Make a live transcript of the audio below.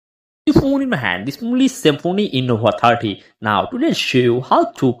the phone in my hand. This phone is Symphony Innova 30. Now today I'll show you how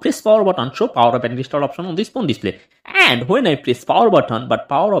to press power button, show power up and restart option on this phone display. And when I press power button but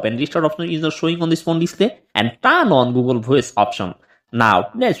power up and restart option is not showing on this phone display, and turn on Google Voice option.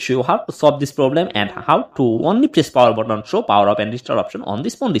 Now let's show you how to solve this problem and how to only press power button, show power up and restart option on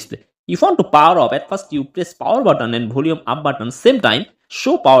this phone display. If you want to power up, at first you press power button and volume up button same time,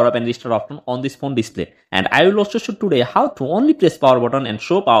 show power up and restart option on this phone display. And I will also show today how to only press power button and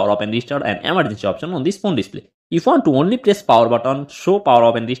show power up and restart an emergency option on this phone display. If you want to only press power button, show power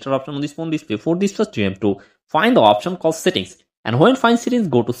up and restart option on this phone display, for this first you have to find the option called settings. And when find settings,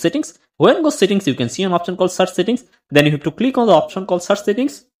 go to settings. When go settings, you can see an option called search settings. Then you have to click on the option called search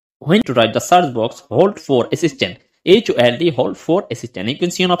settings. When to write the search box, hold for assistant. HOLD, hold for assistant. You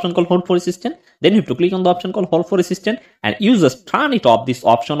can see an option called hold for assistant. Then you have to click on the option called hold for assistant, and you just turn it off, this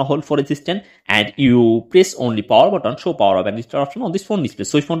option hold for assistant, and you press only power button, show power up and restart option on this phone display.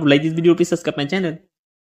 So if you want to like this video, please subscribe my channel.